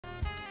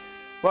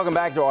Welcome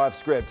back to Off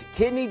Script.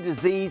 Kidney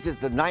disease is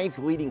the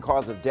 9th leading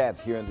cause of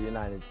death here in the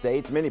United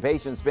States. Many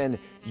patients spend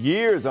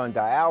years on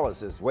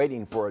dialysis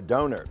waiting for a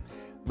donor.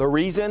 The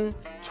reason?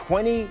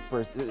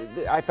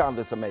 20%, I found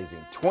this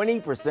amazing,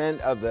 20%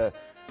 of the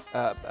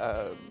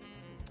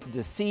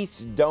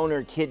deceased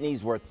donor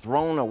kidneys were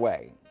thrown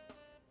away.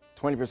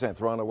 20%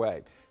 thrown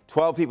away.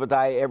 12 people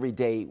die every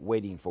day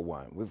waiting for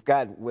one. We've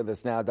got with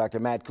us now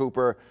Dr. Matt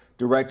Cooper,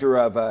 Director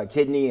of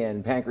Kidney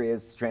and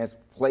Pancreas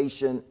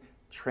Transplantation,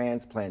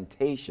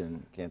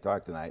 can't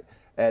talk tonight,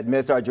 at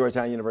MedStar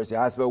Georgetown University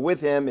Hospital.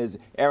 With him is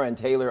Aaron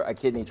Taylor, a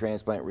kidney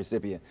transplant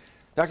recipient.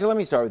 Doctor, let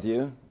me start with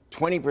you.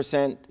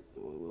 20%,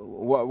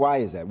 why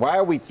is that? Why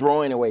are we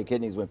throwing away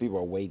kidneys when people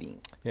are waiting?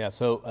 Yeah,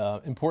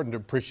 so important to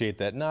appreciate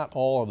that not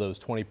all of those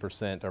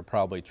 20% are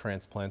probably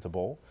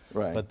transplantable,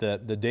 right. But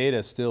the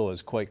data still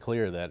is quite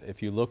clear that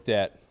if you looked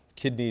at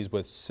kidneys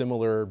with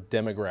similar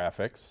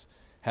demographics,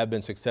 have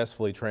been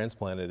successfully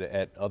transplanted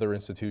at other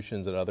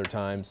institutions at other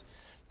times,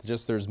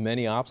 just there's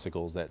many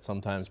obstacles that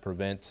sometimes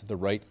prevent the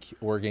right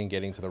organ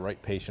getting to the right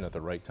patient at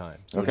the right time.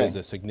 So okay. It is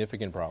a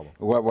significant problem.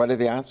 What are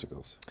the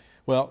obstacles?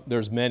 Well,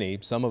 there's many.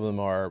 Some of them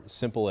are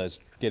simple as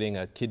getting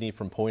a kidney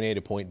from point A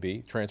to point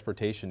B.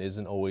 Transportation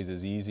isn't always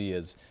as easy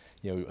as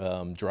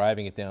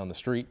driving it down the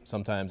street.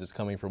 Sometimes it's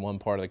coming from one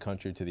part of the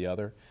country to the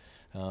other.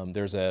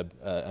 There's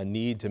a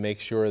need to make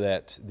sure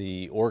that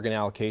the organ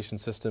allocation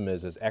system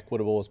is as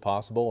equitable as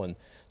possible, and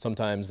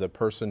sometimes the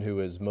person who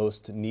is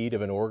most in need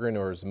of an organ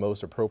or is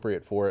most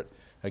appropriate for it,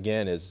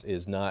 again,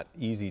 is not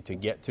easy to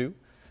get to.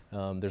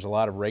 There's a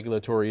lot of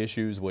regulatory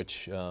issues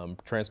which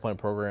transplant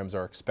programs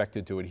are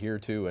expected to adhere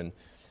to, and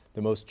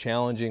the most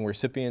challenging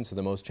recipients or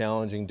the most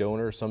challenging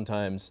donors,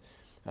 sometimes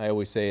I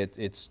always say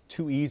it's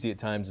too easy at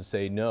times to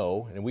say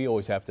no, and we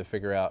always have to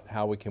figure out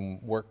how we can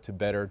work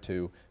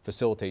to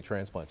facilitate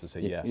transplants to say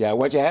yes. Yeah,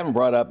 what you haven't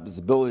brought up is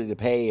ability to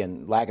pay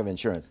and lack of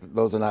insurance.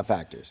 Those are not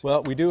factors.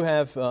 Well, we do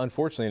have,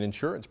 unfortunately, an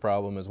insurance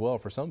problem as well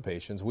for some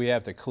patients. We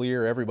have to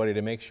clear everybody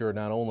to make sure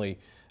not only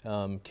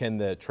can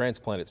the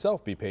transplant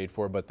itself be paid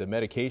for, but the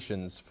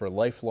medications for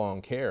lifelong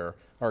care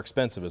are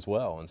expensive as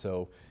well. And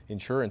so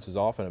insurance is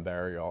often a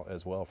barrier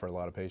as well for a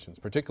lot of patients,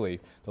 particularly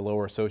the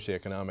lower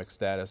socioeconomic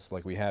status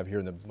like we have here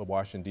in the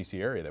Washington,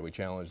 D.C. area that we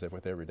challenge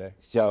with every day.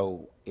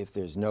 So if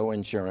there's no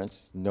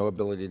insurance, no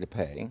ability to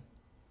pay.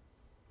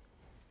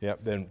 Yep,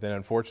 then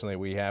unfortunately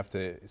we have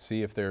to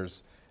see if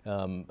there's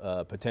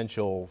a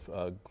potential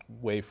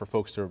way for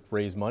folks to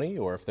raise money,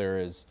 or if there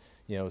is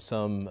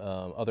some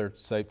other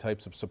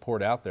types of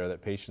support out there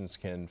that patients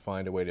can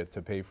find a way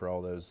to pay for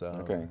all those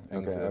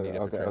things that they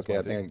need for transplantation. Okay,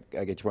 I think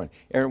I get your point.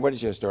 Aaron, what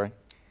is your story?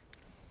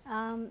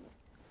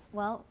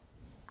 Well,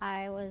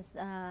 I was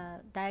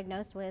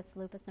diagnosed with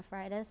lupus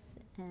nephritis,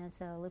 and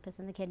so lupus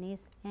in the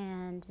kidneys,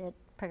 and it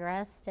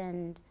progressed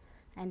and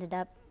ended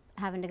up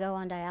having to go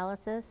on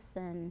dialysis,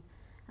 and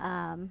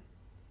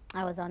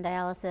I was on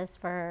dialysis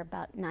for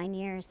about 9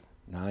 years.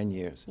 9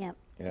 years? Yep,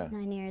 yeah.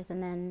 9 years,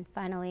 and then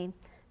finally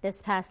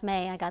this past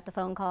May I got the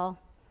phone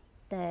call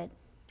that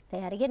they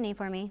had a kidney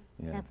for me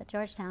up at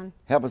Georgetown.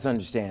 Help us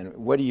understand,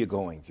 what are you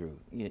going through,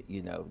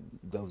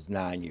 those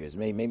 9 years?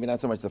 Maybe not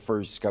so much the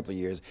first couple of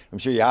years. I'm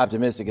sure you're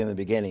optimistic in the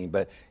beginning,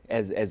 but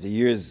as the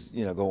years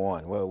go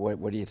on,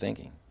 what are you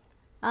thinking?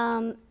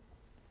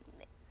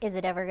 Is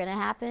it ever going to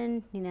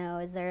happen?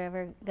 Is there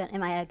ever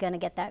am I going to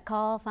get that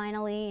call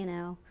finally?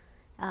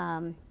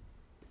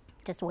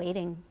 Just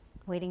waiting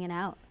it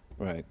out.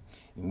 Right.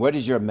 And what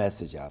is your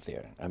message out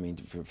there? I mean,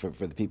 for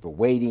the people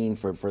waiting,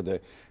 for the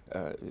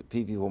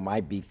people who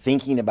might be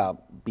thinking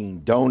about being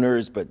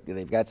donors, but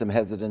they've got some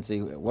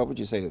hesitancy. What would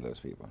you say to those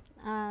people?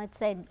 I'd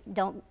say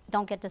don't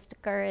get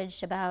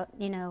discouraged about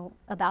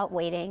about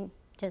waiting.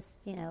 Just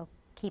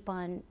keep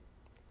on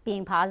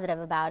being positive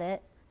about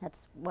it.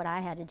 That's what I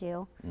had to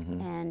do,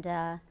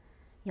 and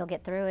you'll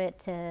get through it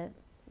to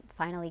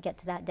finally get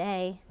to that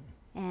day.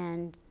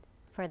 And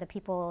for the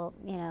people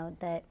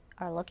that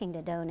are looking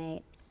to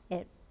donate,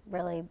 it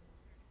really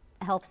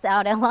helps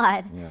out a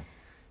lot. Yeah.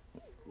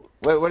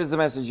 What is the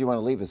message you want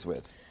to leave us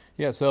with?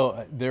 Yeah,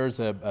 so there's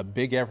a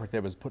big effort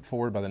that was put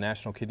forward by the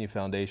National Kidney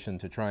Foundation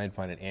to try and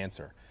find an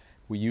answer.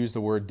 We use the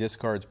word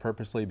discards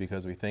purposely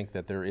because we think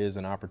that there is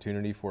an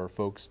opportunity for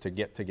folks to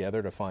get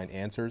together to find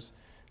answers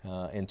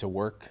and to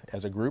work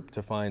as a group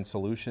to find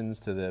solutions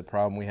to the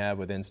problem we have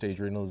with end-stage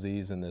renal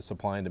disease and the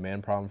supply and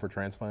demand problem for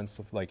transplants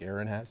like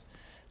Aaron has.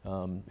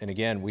 And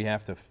again, we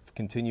have to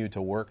continue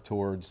to work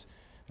towards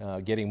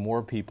getting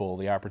more people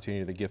the opportunity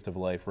of the gift of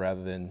life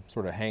rather than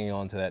sort of hanging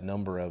on to that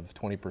number of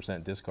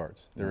 20%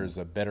 discards. There is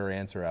a better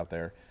answer out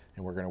there,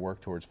 and we're going to work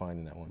towards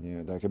finding that one.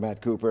 Yeah, Dr.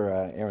 Matt Cooper,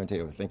 Aaron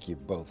Taylor, thank you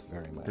both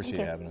very much.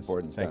 Appreciate having us.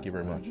 Important Thank stuff. you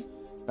very much.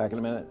 Back in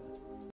a minute.